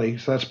a Harley,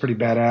 so that's pretty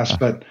badass.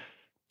 But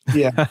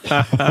yeah,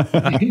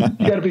 you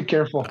got to be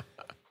careful.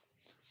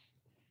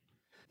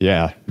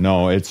 Yeah,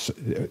 no, it's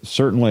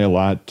certainly a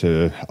lot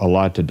to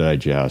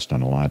digest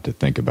and a lot to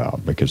think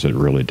about, because it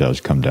really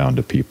does come down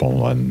to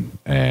people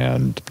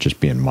and just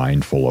being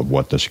mindful of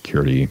what the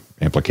security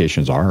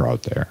implications are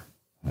out there.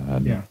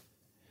 And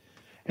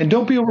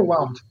don't be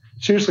overwhelmed.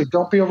 Seriously,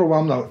 don't be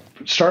overwhelmed though.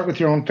 Start with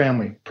your own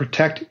family.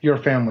 Protect your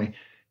family.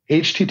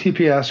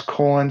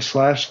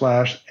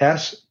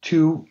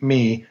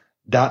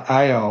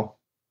 https://s2me.io.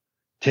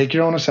 Take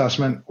your own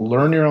assessment,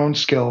 learn your own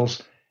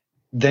skills.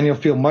 Then you'll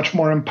feel much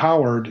more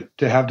empowered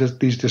to have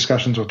these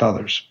discussions with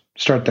others.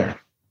 Start there.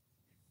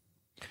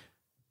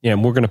 Yeah,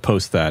 and we're going to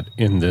post that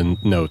in the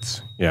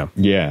notes. Yeah.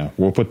 Yeah,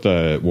 we'll put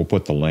the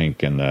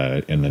link in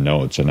the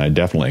notes, and I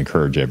definitely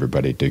encourage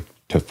everybody to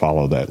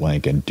follow that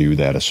link and do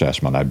that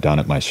assessment. I've done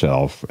it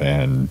myself,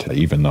 and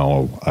even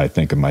though I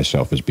think of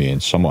myself as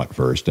being somewhat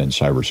versed in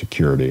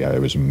cybersecurity, I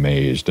was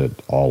amazed at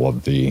all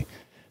of the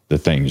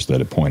things that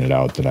it pointed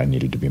out that I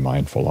needed to be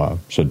mindful of.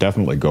 So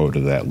definitely go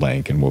to that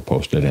link, and we'll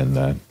post it in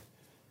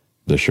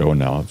the show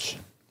notes.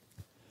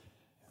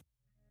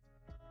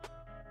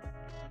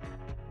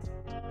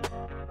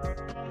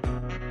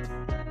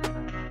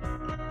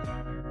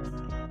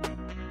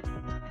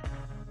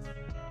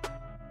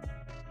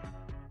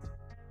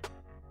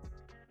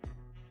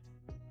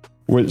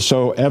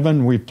 So,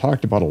 Evan, we've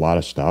talked about a lot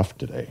of stuff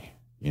today.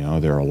 You know,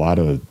 there are a lot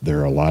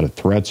of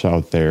threats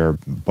out there,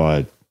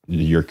 but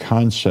your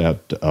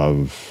concept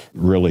of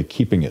really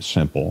keeping it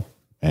simple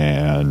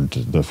And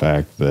the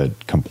fact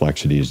that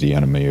complexity is the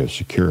enemy of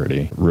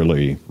security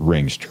really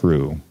rings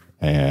true.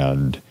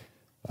 And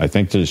I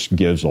think this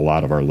gives a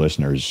lot of our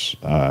listeners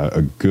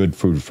a good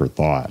food for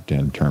thought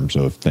in terms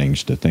of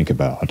things to think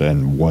about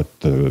and what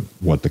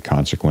the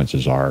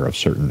consequences are of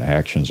certain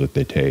actions that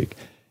they take.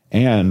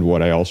 And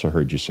what I also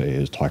heard you say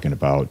is talking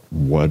about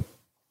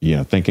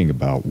thinking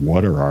about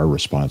what are our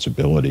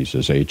responsibilities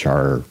as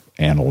HR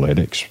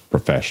analytics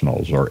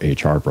professionals or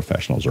HR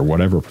professionals or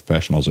whatever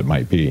professionals it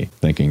might be,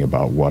 thinking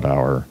about what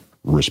our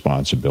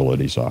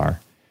responsibilities are.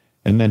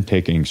 And then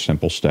taking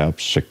simple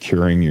steps,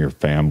 securing your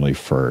family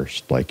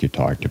first, like you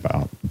talked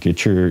about.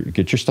 Get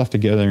your stuff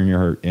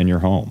together in your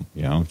home.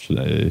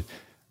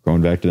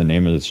 Going back to the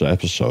name of this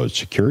episode,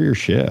 secure your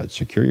shit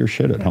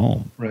at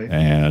home, right?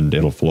 And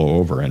it'll flow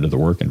over into the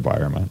work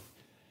environment.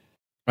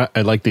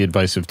 I like the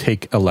advice of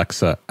take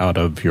Alexa out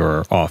of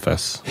your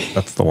office.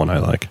 That's the one I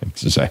like.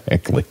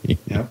 Exactly.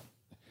 Yeah.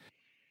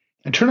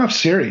 And turn off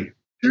Siri.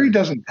 Siri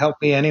doesn't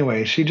help me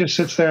anyway. She just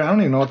sits there. I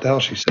don't even know what the hell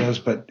she says,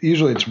 but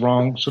usually it's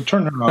wrong. So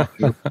turn her off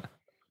too.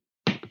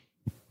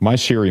 My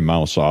Siri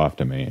mouths off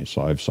to me,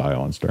 so I've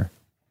silenced her.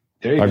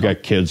 I've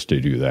got kids to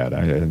do that.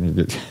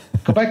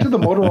 Go back to the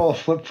Motorola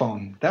flip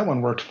phone. That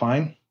one worked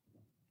fine.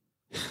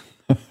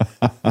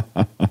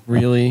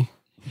 Really?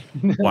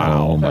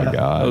 Wow. Oh my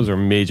God. Those are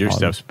major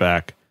steps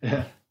back.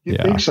 Yeah. You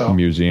think so?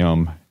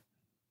 Museum.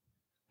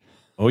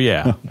 Oh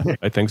yeah.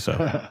 I think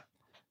so.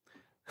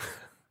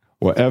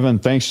 Well, Evan,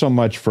 thanks so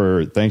much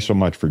for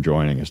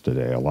joining us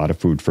today. A lot of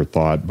food for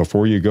thought.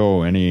 Before you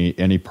go,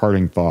 any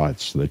parting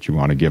thoughts that you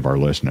want to give our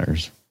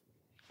listeners?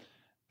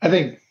 I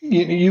think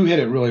you hit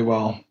it really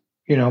well.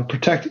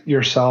 Protect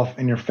yourself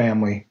and your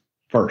family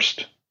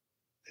first.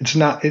 It's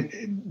not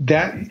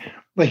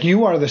like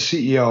you are the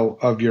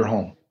CEO of your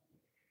home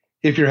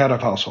if you're head of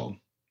household,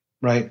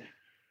 right?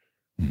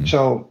 Mm-hmm.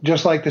 So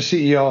just like the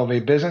CEO of a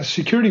business,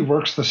 security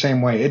works the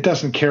same way. It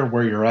doesn't care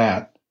where you're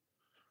at,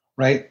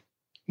 right?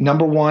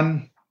 Number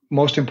one,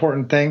 most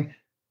important thing,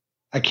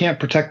 I can't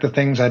protect the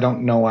things I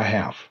don't know I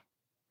have,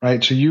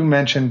 right? So you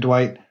mentioned,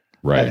 Dwight,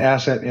 that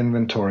asset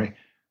inventory.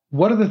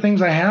 What are the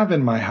things I have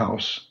in my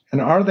house? And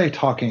are they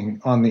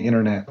talking on the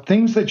internet?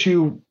 Things that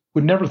you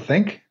would never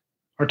think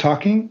are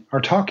talking,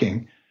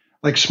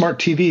 like smart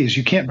TVs.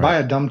 You can't buy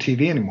a dumb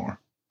TV anymore.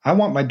 I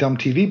want my dumb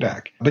TV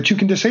back, but you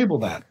can disable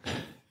that,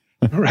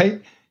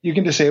 right? You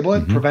can disable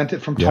it, prevent it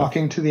from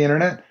talking to the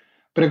internet.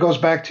 But it goes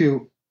back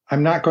to,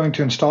 I'm not going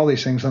to install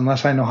these things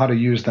unless I know how to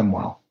use them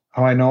well,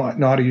 how I know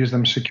how to use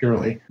them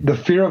securely. The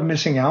fear of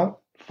missing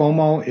out,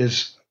 FOMO,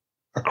 is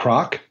a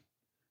crock.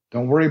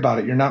 Don't worry about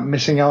it. You're not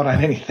missing out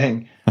on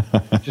anything.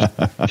 Just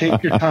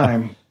take your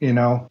time,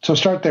 So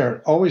start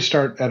there. Always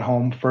start at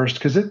home first,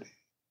 because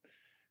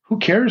who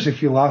cares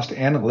if you lost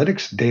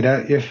analytics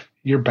data if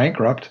you're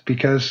bankrupt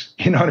because,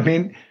 you know what I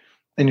mean?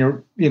 And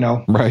your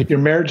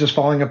marriage is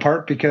falling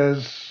apart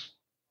because,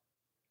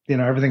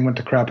 everything went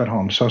to crap at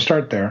home. So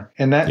start there.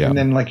 And and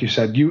then, like you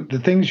said,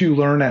 the things you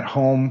learn at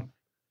home,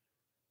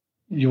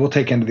 you will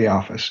take into the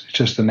office. It's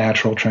just a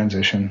natural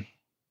transition.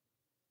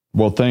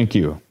 Well, thank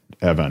you,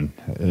 Evan.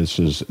 This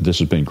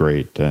has been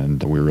great,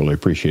 and we really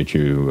appreciate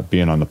you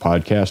being on the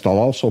podcast. I'll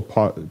also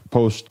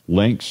post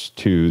links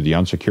to the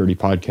Unsecurity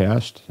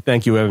podcast.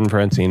 Thank you, Evan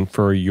Francine,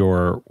 for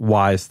your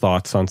wise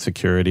thoughts on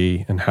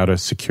security and how to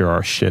secure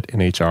our shit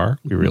in HR.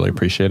 We really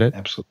appreciate it.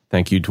 Absolutely.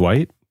 Thank you,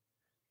 Dwight.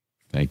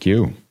 Thank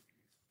you.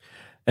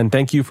 And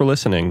thank you for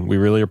listening. We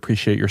really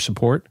appreciate your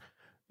support.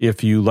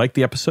 If you like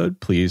the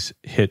episode, please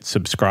hit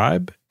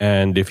subscribe.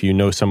 And if you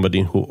know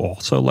somebody who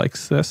also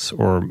likes this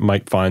or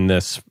might find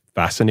this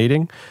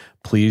fascinating,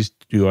 please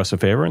do us a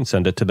favor and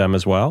send it to them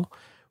as well.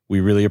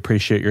 We really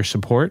appreciate your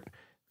support.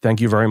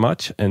 Thank you very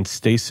much, and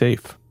stay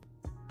safe.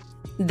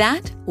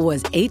 That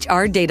was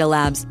HR Data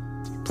Labs.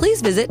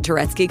 Please visit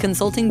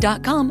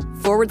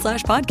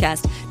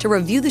turetskyconsulting.com/podcast to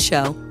review the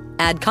show,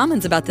 add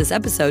comments about this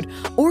episode,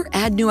 or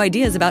add new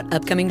ideas about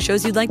upcoming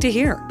shows you'd like to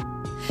hear.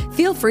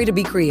 Feel free to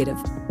be creative,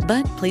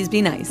 but please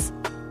be nice.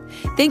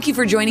 Thank you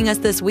for joining us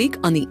this week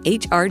on the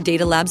HR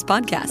Data Labs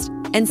podcast,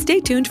 and stay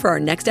tuned for our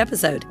next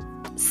episode.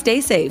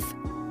 Stay safe.